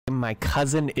my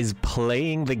cousin is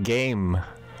playing the game.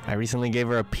 I recently gave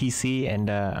her a PC, and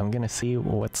I'm gonna see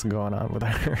what's going on with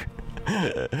her.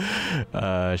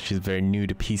 She's very new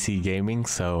to PC gaming,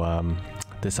 so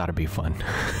this ought to be fun.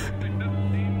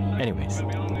 Anyways.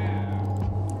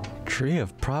 Tree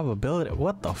of probability.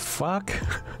 What the fuck?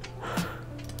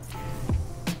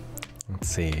 Let's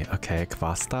see. Okay,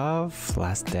 Kvastov,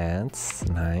 Last Dance,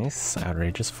 nice.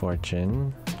 Outrageous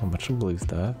Fortune, a bunch of blue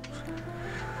stuff.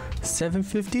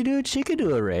 750, dude. She could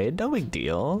do a raid. No big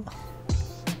deal.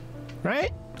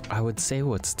 Right? I would say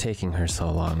what's taking her so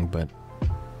long, but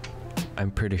I'm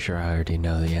pretty sure I already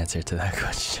know the answer to that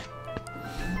question.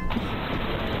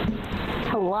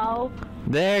 Hello?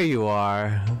 There you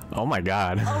are. Oh my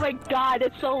god. Oh my god,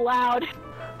 it's so loud.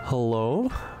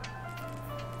 Hello?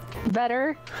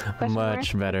 Better?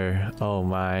 Much better. Oh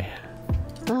my.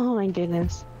 Oh my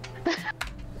goodness.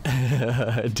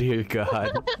 Dear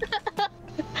god.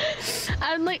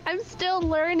 I'm still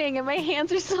learning and my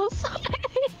hands are so sweaty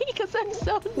because I'm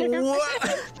so nervous.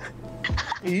 What?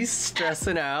 Are you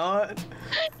stressing out?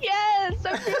 Yes,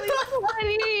 I'm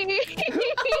really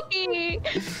sweaty.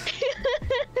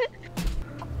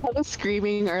 I was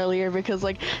screaming earlier because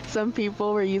like some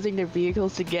people were using their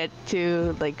vehicles to get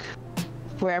to like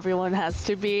where everyone has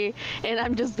to be, and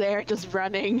I'm just there just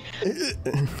running.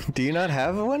 Do you not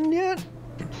have one yet?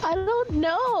 I don't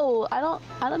know. I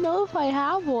don't know if I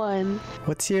have one.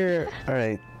 What's your...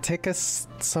 Alright, take us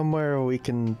somewhere where we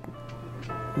can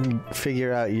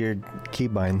figure out your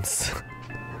keybinds.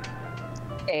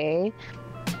 Okay.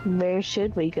 Where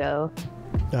should we go?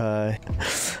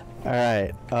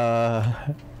 Alright,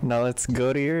 now let's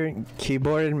go to your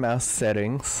keyboard and mouse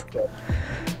settings.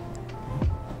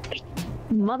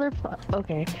 Motherfucker.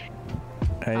 Okay.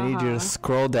 I need you to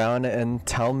scroll down and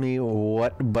tell me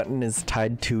what button is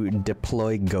tied to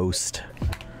deploy ghost.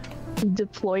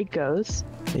 Deploy ghost?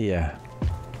 Yeah.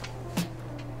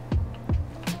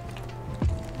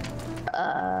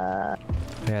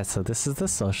 Yeah, so this is the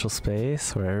social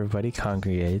space where everybody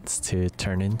congregates to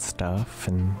turn in stuff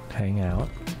and hang out.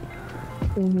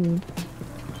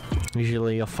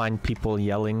 Usually you'll find people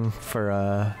yelling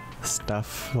for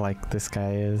stuff like this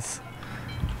guy is.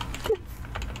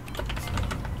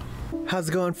 How's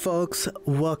it going, folks?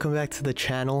 Welcome back to the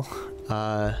channel.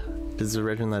 This is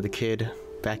Original the Kid,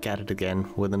 back at it again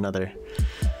with another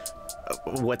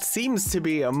what seems to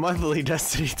be a monthly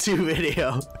Destiny 2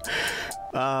 video.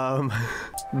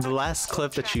 The last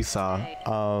clip that you saw,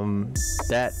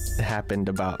 that happened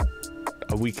about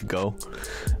a week ago.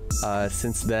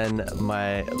 Since then,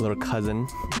 my little cousin,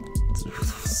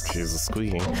 excuse the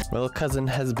squeaking, my little cousin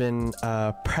has been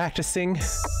practicing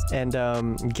and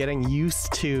getting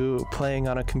used to playing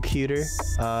on a computer.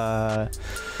 I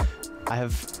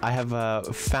have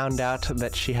found out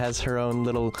that she has her own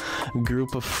little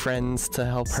group of friends to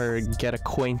help her get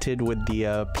acquainted with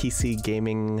the PC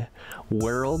gaming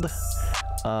world.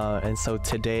 And so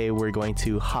today we're going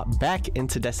to hop back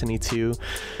into Destiny 2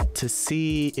 to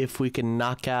see if we can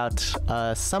knock out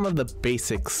some of the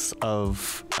basics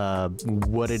of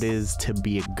what it is to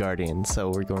be a guardian.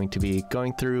 So we're going to be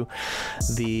going through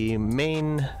the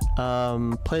main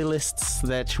playlists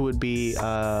that you would be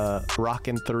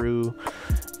rocking through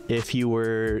if you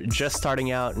were just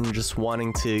starting out and just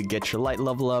wanting to get your light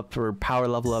level up or power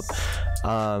level up,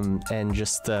 and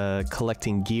just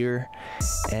collecting gear.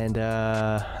 And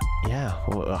yeah,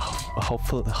 well,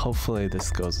 hopefully this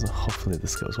goes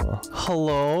well.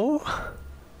 Hello.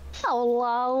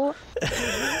 Hello.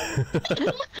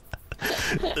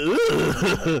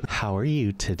 How are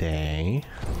you today?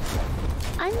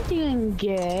 I'm doing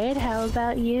good. How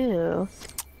about you?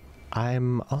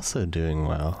 I'm also doing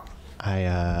well.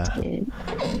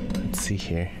 Let's see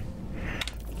here.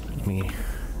 Let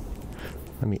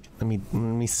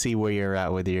me see where you're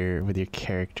at with your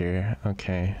character.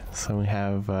 Okay, so we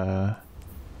have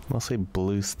mostly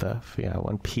blue stuff. Yeah,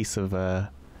 one piece of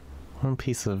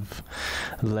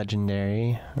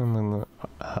legendary, and then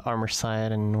armor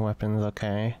side and weapons.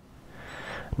 Okay,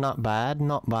 not bad,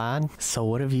 not bad. So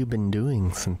what have you been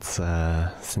doing since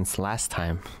last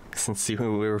time? Since we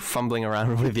were fumbling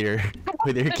around with your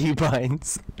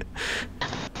keybinds.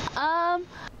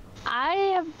 I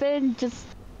have been just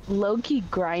low-key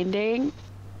grinding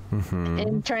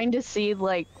and trying to see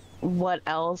like what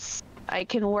else I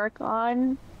can work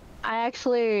on. I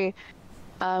actually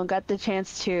got the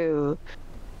chance to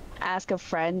ask a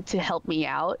friend to help me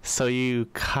out. So you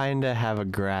kind of have a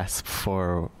grasp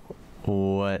for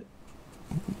what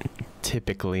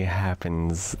typically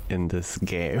happens in this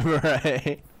game,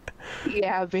 right?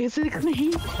 Yeah,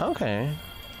 basically. Okay,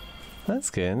 that's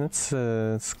good. That's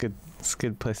good. It's a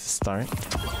good place to start.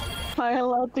 I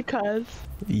allowed to cuss?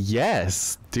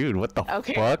 Yes, dude. What the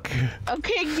fuck?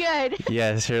 Okay, good.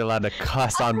 Yes, you're allowed to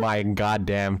cuss on my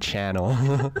goddamn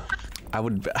channel. I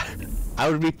would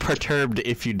be perturbed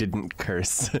if you didn't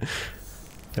curse.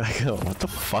 Like, oh, what the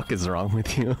fuck is wrong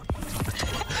with you?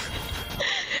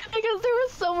 Because there were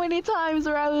so many times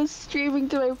where I was streaming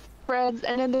to my friends,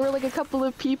 and then there were like a couple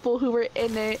of people who were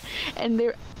in it, and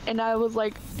I was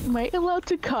like, am I allowed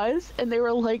to cuss? And they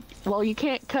were like, well, you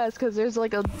can't cuss because there's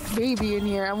like a baby in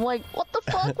here. I'm like, what the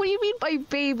fuck? What do you mean by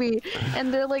baby?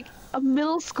 And they're like, a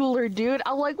middle schooler, dude.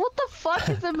 I'm like, what the fuck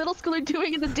is a middle schooler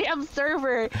doing in the damn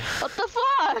server? What the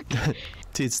fuck?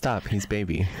 Dude, stop. He's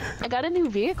baby. I got a new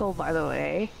vehicle, by the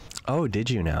way. Oh, did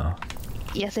you now?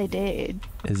 Yes, I did.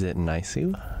 Is it nice?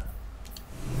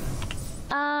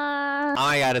 Oh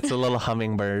my god, it's a little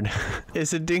hummingbird.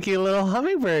 It's a dinky little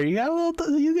hummingbird. You got a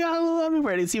little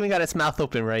hummingbird. It's even got its mouth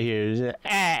open right here. It's just,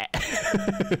 ah.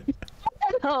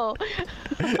 No.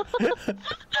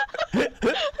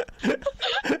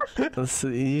 Let's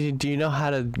see, do you know how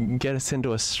to get us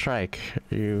into a strike?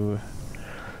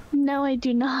 No, I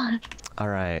do not.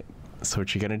 Alright, so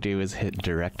what you're gonna do is hit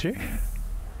director.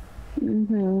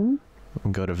 Mm-hmm.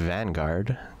 And go to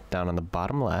Vanguard, down on the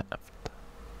bottom left.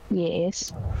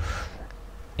 Yes.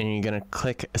 And you're gonna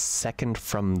click second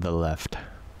from the left.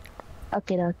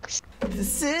 Okay, ducks.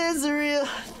 This is real.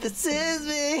 This is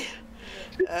me.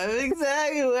 I'm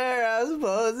exactly where I'm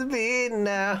supposed to be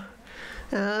now.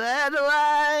 And that's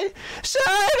why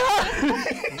shine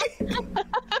on.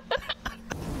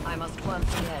 I must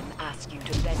once again ask you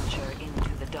to venture into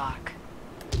the dark.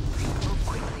 Move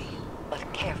quickly,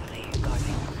 but carefully,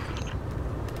 guarding.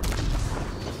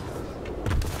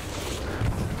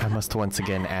 I must once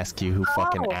again ask you who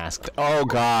fucking asked. Oh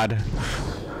god.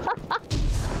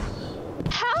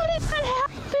 How did that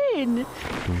happen?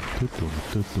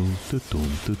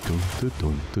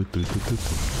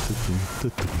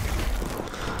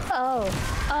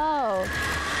 Oh.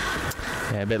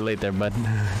 Yeah, a bit late there, bud.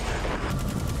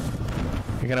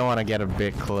 You're gonna want to get a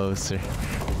bit closer.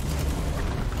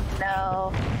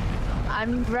 No.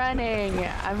 I'm running.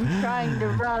 I'm trying to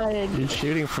run. You're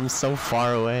shooting from so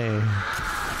far away.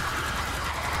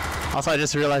 Also, I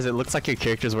just realized it looks like your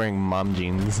character's wearing mom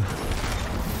jeans.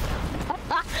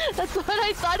 That's what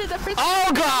I thought at the first.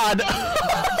 Oh god!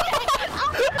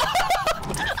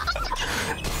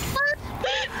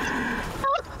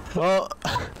 Well,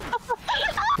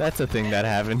 that's a thing that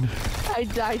happened. I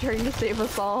died trying to save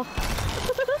us all.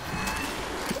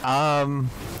 I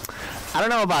don't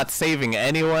know about saving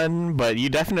anyone, but you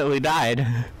definitely died.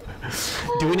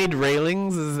 Do we need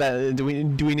railings? Do we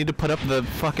need to put up the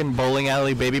fucking bowling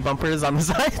alley baby bumpers on the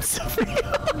sides?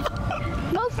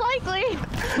 Most likely.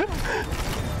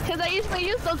 Because I usually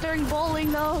use those during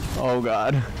bowling, though. Oh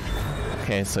god.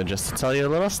 Okay, so just to tell you a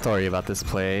little story about this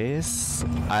place,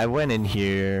 I went in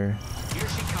here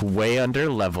way under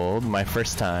leveled my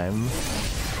first time,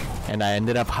 and I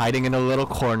ended up hiding in a little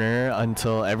corner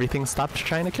until everything stopped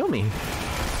trying to kill me.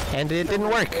 And it didn't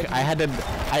work.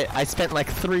 I spent like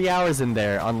 3 hours in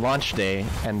there on launch day,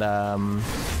 and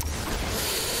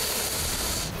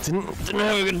didn't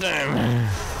have a good time.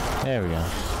 There we go.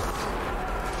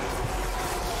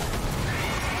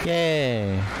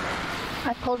 Yay.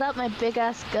 I pulled out my big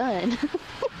ass gun.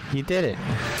 You did it.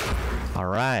 All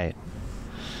right.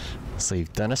 So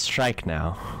you've done a strike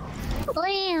now.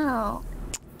 Wow.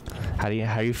 How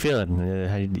you feeling?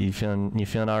 You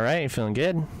feeling all right? You feeling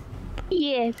good?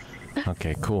 Yes.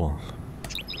 Okay, cool.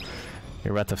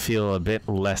 You're about to feel a bit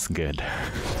less good.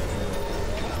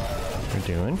 We're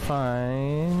doing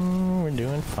fine. We're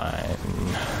doing fine.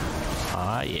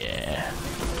 Ah, yeah.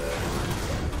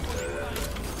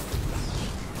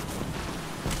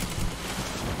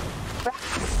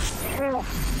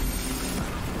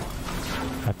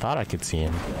 I thought I could see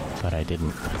him, but I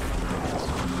didn't.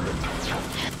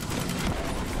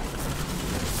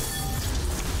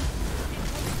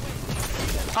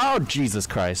 Oh, Jesus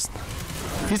Christ.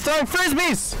 He's throwing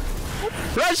frisbees!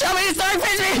 Run, Shelby, he's throwing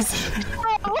frisbees!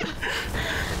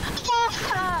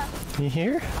 You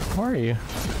here? Where are you?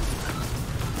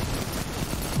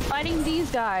 Fighting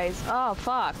these guys. Oh,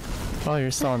 fuck. Oh,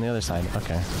 you're still on the other side.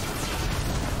 Okay.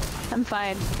 I'm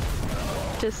fine.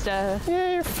 Just, Yeah,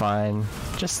 you're fine.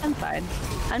 I'm fine.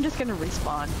 I'm just gonna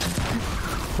respawn.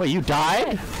 Wait, you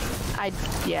died?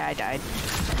 Yeah, I died.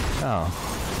 Oh.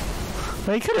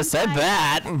 Well, you could have said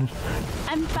that. I'm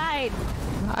fine.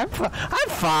 I'm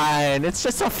fine. It's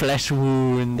just a flesh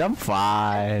wound. I'm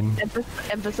fine.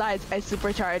 And besides, I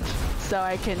supercharged, so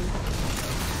I can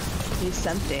do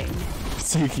something.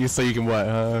 So you can what?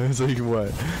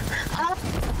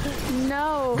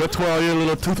 No. Go twirl your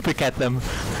little toothpick at them.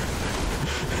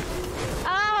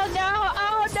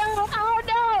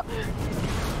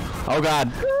 Oh God.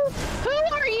 Who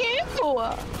are you?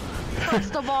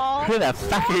 First of all. Who the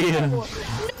fuck are you? No.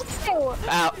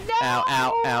 Ow, No.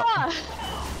 ow, ow, ow.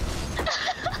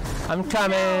 I'm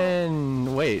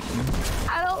coming. Wait.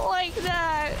 I don't like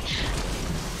that.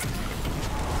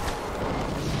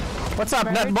 What's up,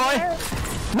 nut boy?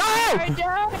 Murder.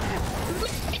 No!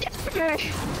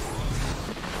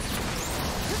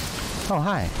 Oh,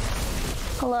 hi.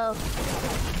 Hello.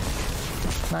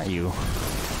 Not you.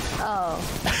 Oh.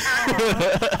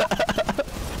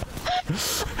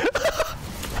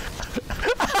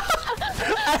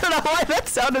 I don't know why that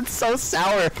sounded so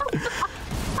sour.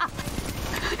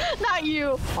 Not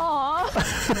you. Aw.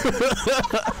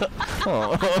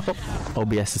 Oh.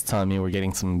 OBS is telling me we're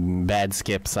getting some bad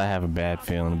skips. I have a bad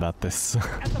feeling about this.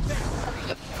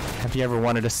 Have you ever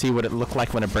wanted to see what it looked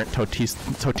like when a burnt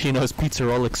Totino's pizza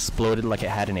roll exploded like it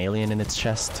had an alien in its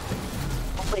chest?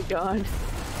 Oh my God.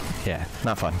 Yeah,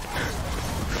 not fun.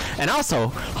 And also,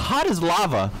 hot as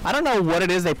lava. I don't know what it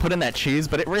is they put in that cheese,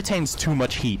 but it retains too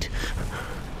much heat.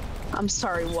 I'm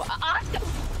sorry, what?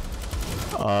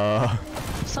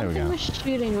 Something was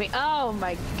shooting me. Oh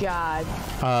my God.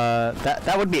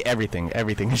 That would be everything.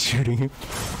 Everything is shooting you.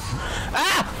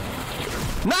 Ah!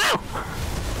 No!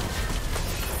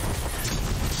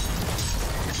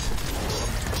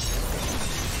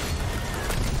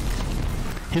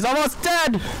 He's almost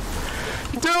dead!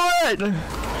 Do it! Do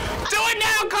it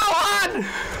now, go on!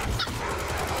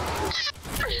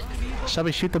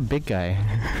 Shelby, shoot the big guy.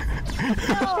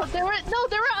 No, there were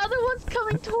other ones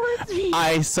coming towards me.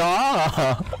 I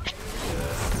saw!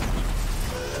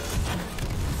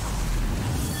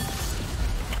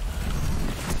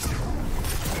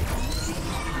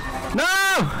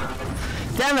 No!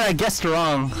 Damn it, I guessed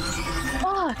wrong.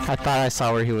 Fuck. I thought I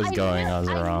saw where he was going. I was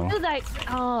wrong. I knew that.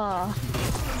 Oh.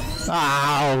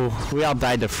 Ow! We all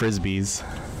died to frisbees.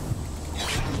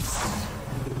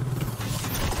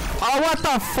 Oh, what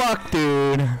the fuck,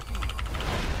 dude?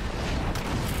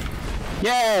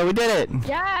 Yeah, we did it!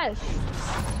 Yes.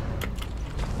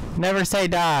 Never say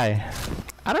die.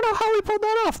 I don't know how we pulled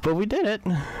that off, but we did it.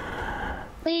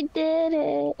 We did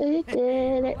it. We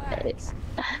did it. Relax.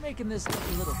 You're making this look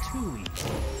a little too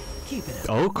easy. Keep it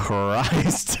up. Oh,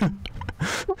 Christ.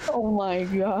 Oh my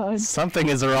God. Something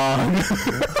is wrong.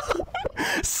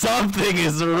 Something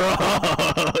is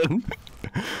wrong.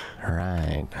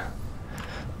 Alright.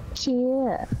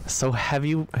 Yeah. So have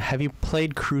you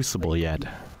played Crucible yet?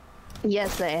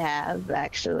 Yes, I have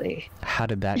actually. How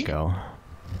did that go?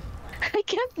 I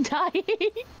kept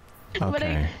dying.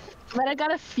 Okay. But I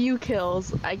got a few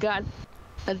kills. I got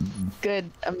a good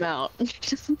amount.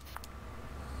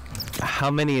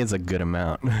 How many is a good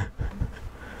amount?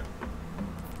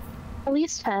 At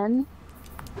least 10.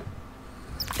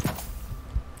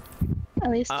 At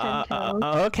least 10 kills.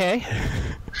 Okay.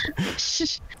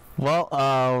 Well,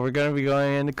 we're gonna be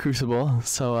going into Crucible,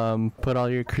 so put all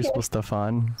your Crucible stuff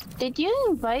on. Did you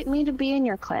invite me to be in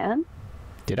your clan?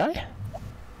 Did I?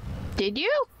 Did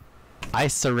you? I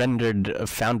surrendered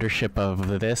foundership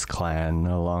of this clan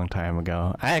a long time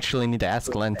ago. I actually need to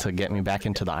ask Len to get me back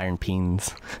into the Iron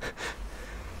Peens.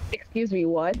 Excuse me,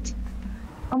 what?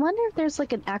 I wonder if there's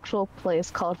like an actual place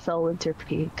called Fellwinter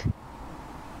Peak.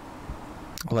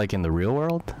 Like in the real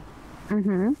world?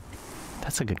 Mm-hmm.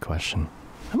 That's a good question.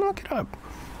 I'm gonna look it up.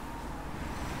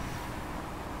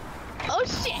 Oh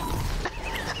shit!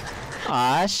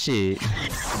 Ah, shit.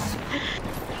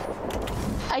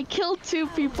 I killed 2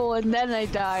 people and then I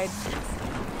died.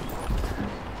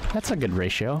 That's a good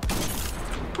ratio.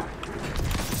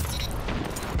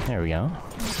 There we go.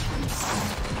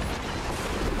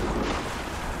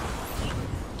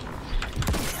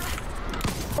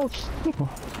 Oh shit.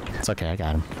 It's okay, I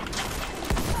got him.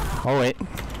 Oh wait,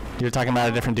 you're talking about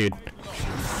a different dude.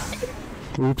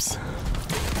 Oops.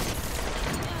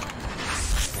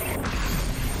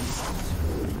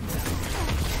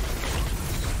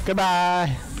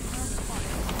 Goodbye.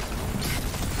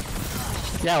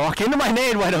 Yeah, walk into my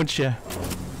nade, why don't you?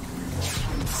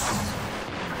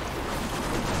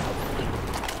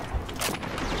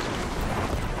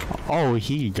 Oh,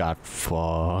 he got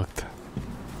fucked.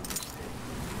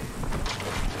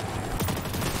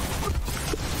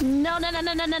 No!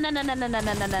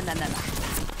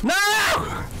 No!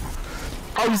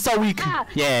 Oh, he's so weak. Ah.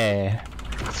 Yeah.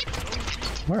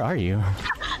 Where are you?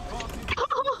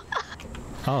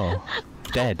 Oh,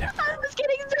 dead. I was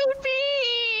getting through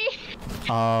me!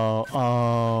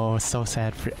 Oh, so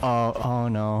sad for. Oh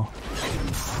no.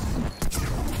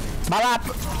 Malap!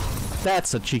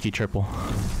 That's a cheeky triple.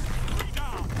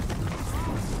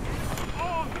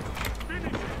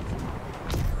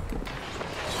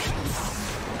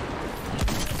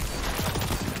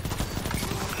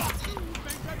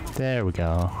 There we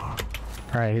go.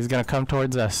 Alright, he's gonna come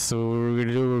towards us, so we're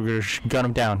gonna gun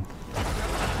him down.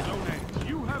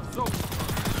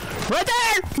 Right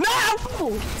there!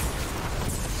 No!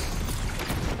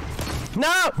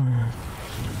 No!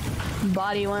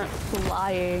 Body went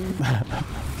flying.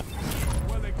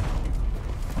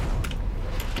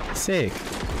 Sick.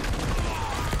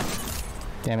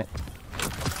 Damn it.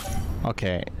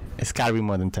 Okay, it's gotta be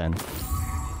more than 10.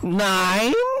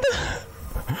 9?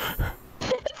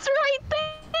 It's right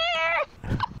there!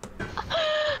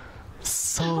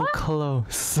 So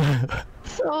close.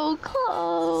 So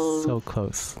close. So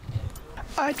close.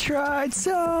 I tried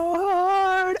so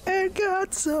hard and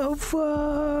got so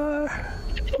far.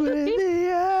 But in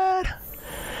the end,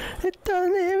 it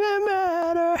doesn't even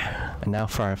matter. And now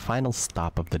for our final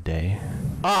stop of the day.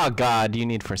 Oh god, you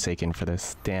need Forsaken for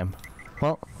this. Damn.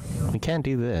 Well, we can't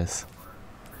do this.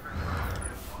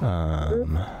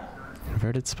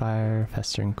 Inverted Spire,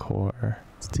 Festering Core.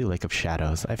 Let's do Lake of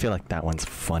Shadows. I feel like that one's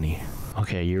funny.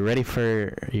 Okay, you ready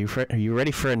for you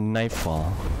ready for a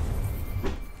nightfall?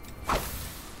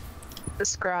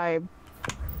 Describe.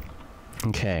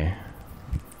 Okay.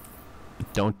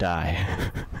 Don't die.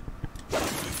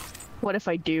 What if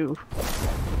I do?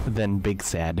 Then big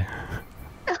sad.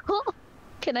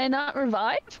 Can I not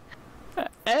revive?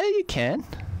 You can.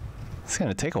 It's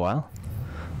gonna take a while.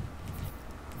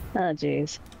 Oh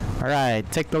jeez.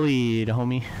 Alright, take the lead,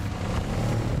 homie.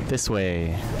 This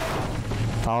way.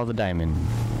 Follow the diamond.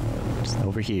 Just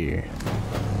over here.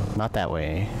 Not that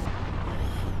way.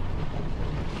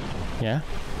 Yeah?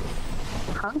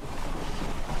 Huh?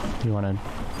 Do you wanna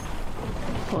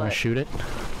shoot it?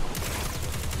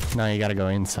 No, you gotta go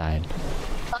inside.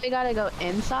 Oh, you gotta go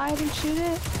inside and shoot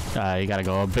it? You gotta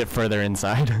go a bit further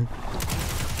inside.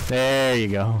 There you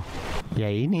go. Yeah,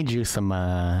 you need you some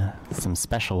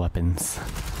special weapons.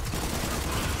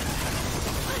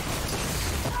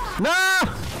 No!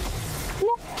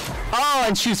 Oh,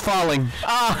 and she's falling.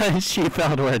 Oh, and she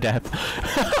fell to her death.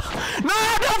 No,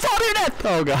 don't fall to your death!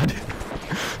 Oh god.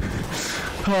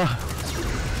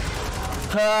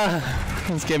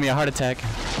 This gave me a heart attack.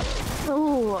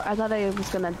 Oh, I thought I was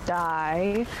gonna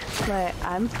die, but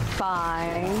I'm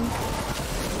fine.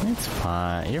 It's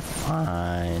fine. You're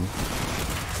fine.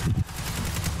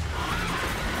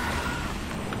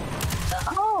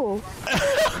 Oh!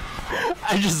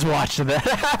 I just watched that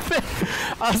happen.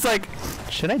 I was like,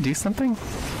 should I do something?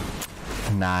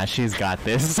 Nah, she's got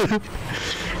this.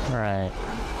 Alright.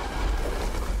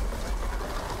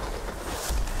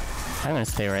 I'm gonna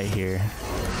stay right here.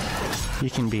 You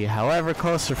can be however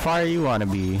close or far you want to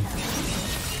be.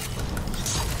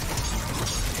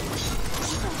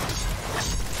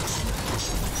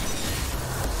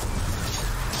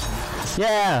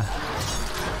 Yeah!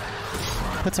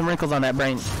 Put some wrinkles on that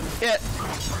brain. Yeah!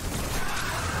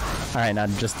 Alright, now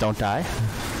just don't die.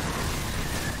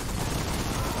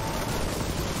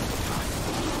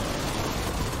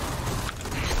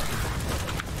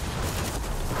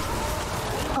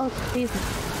 Oh, Jesus.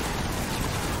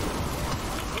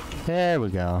 There we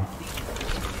go.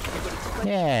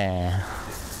 Yeah.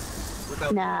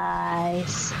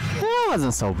 Nice. That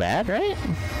wasn't so bad, right?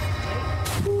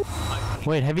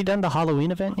 Wait, have you done the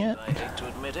Halloween event yet? I hate to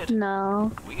admit it.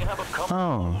 No. We have a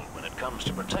common rule when it comes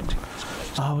to protecting this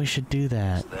place. Oh, we should do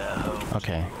that. Their home.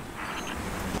 Okay.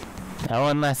 Now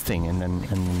one last thing, and then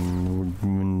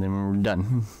we're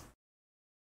done.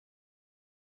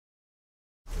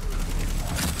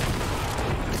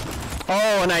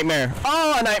 Oh, a nightmare!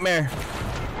 Oh, a nightmare!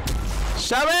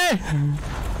 Shelby!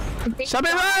 Shelby,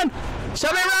 run!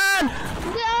 Shelby, run!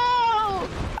 No!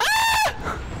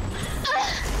 Ah!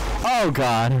 Oh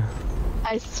God!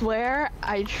 I swear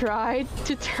I tried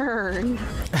to turn.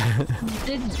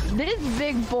 this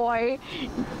big boy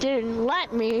didn't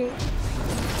let me.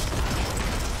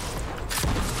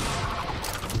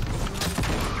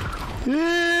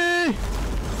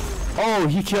 Oh,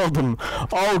 he killed him.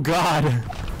 Oh God.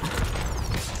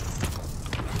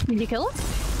 Did you kill him?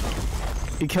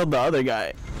 He killed the other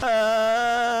guy.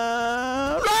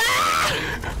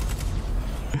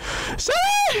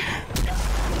 Sorry!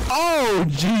 Oh,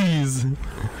 jeez.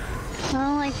 I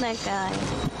don't like that guy.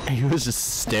 He was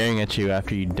just staring at you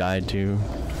after you died too.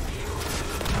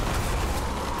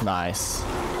 Nice.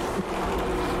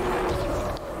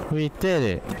 We did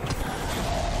it.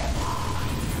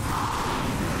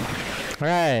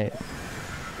 Alright.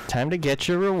 Time to get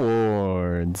your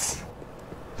rewards.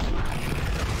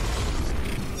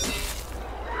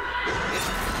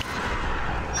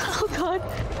 Oh God.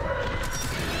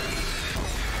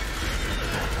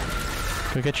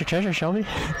 Go get your treasure, Shelby.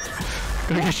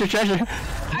 Go get your treasure.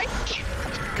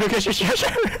 Go get your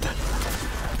treasure.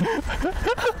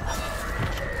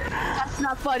 That's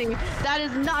not funny. That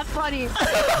is not funny.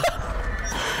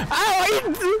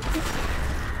 I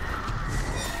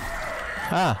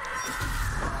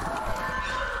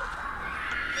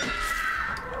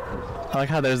like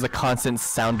how there's a constant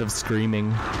sound of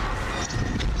screaming.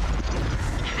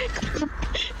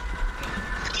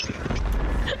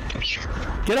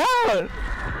 Get out!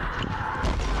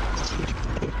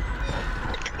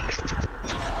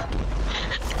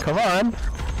 Come on.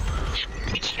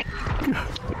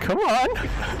 Come on.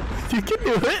 You can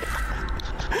do it.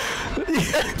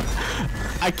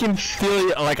 I can feel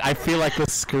like I feel like the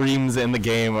screams in the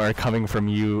game are coming from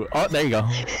you. Oh, there you go.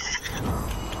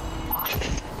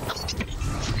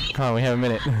 Come on, we have a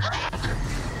minute.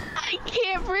 I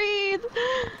can't breathe.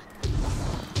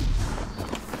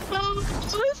 Oh,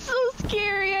 it was so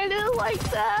scary. I didn't like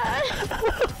that.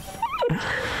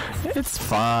 It's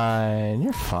fine.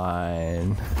 You're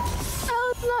fine. That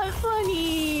was not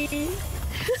funny.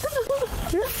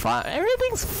 You're fine.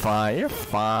 Everything's fine. You're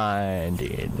fine,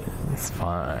 dude. It's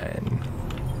fine.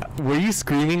 Were you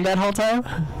screaming that whole time?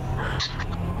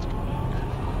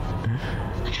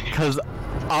 Because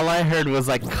all I heard was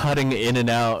like cutting in and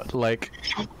out. Like,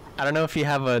 I don't know if you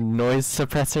have a noise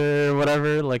suppressor or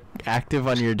whatever, like active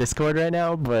on your Discord right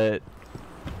now, but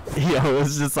yo, it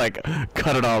was just like,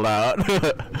 cut it all out.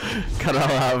 Cut it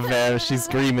all out, man. She's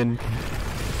screaming.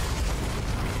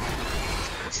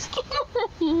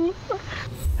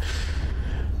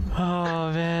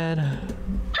 Oh man.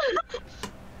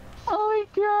 Oh my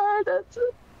god, that's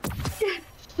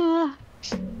oh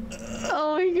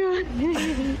my god.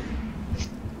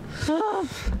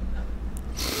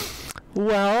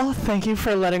 Well, thank you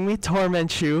for letting me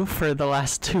torment you for the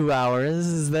last 2 hours.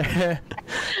 Is there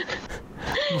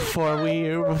before we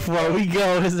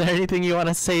go, is there anything you want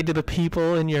to say to the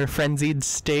people in your frenzied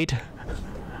state?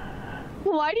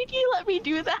 Why did you let me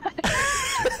do that?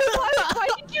 why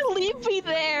did you leave me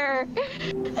there?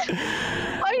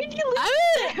 Why did you leave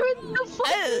me there with the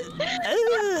fun?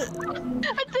 I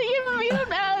thought you were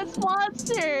an ass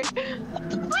monster.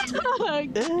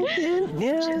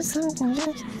 Yeah, it's a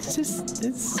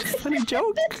funny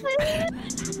joke.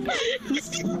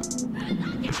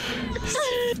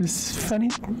 It's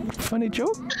funny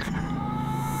joke.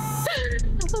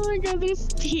 Oh my god, there's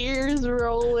tears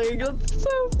rolling. That's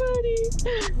so funny.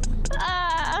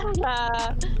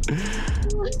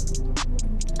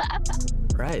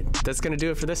 Right, that's gonna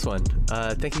do it for this one.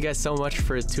 Thank you guys so much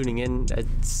for tuning in.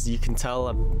 As you can tell,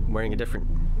 I'm wearing a different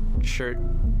shirt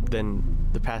than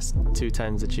the past 2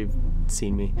 times that you've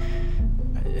seen me.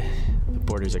 The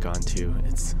borders are gone too.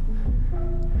 It's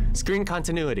screen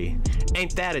continuity.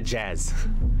 Ain't that a jazz?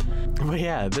 But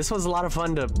yeah, this was a lot of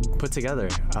fun to put together.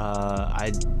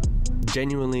 I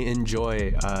genuinely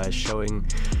enjoy showing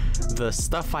the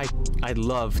stuff I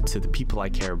love to the people I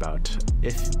care about.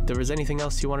 If there was anything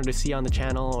else you wanted to see on the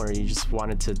channel, or you just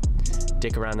wanted to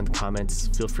dick around in the comments,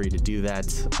 feel free to do that.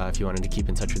 If you wanted to keep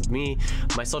in touch with me,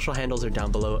 my social handles are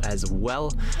down below as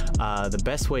well. The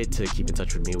best way to keep in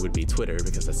touch with me would be Twitter,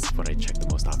 because that's what I check the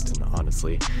most often,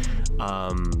 honestly.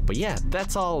 But yeah,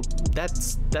 that's all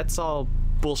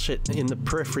bullshit in the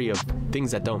periphery of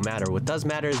things that don't matter. What does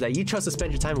matter is that you chose to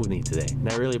spend your time with me today,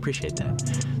 and I really appreciate that.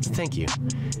 So thank you.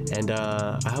 And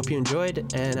I hope you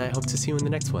enjoyed, and I hope to see you in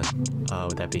the next one.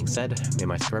 With that being said, may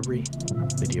my shrubbery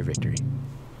lead to your victory.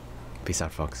 Peace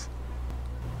out, folks.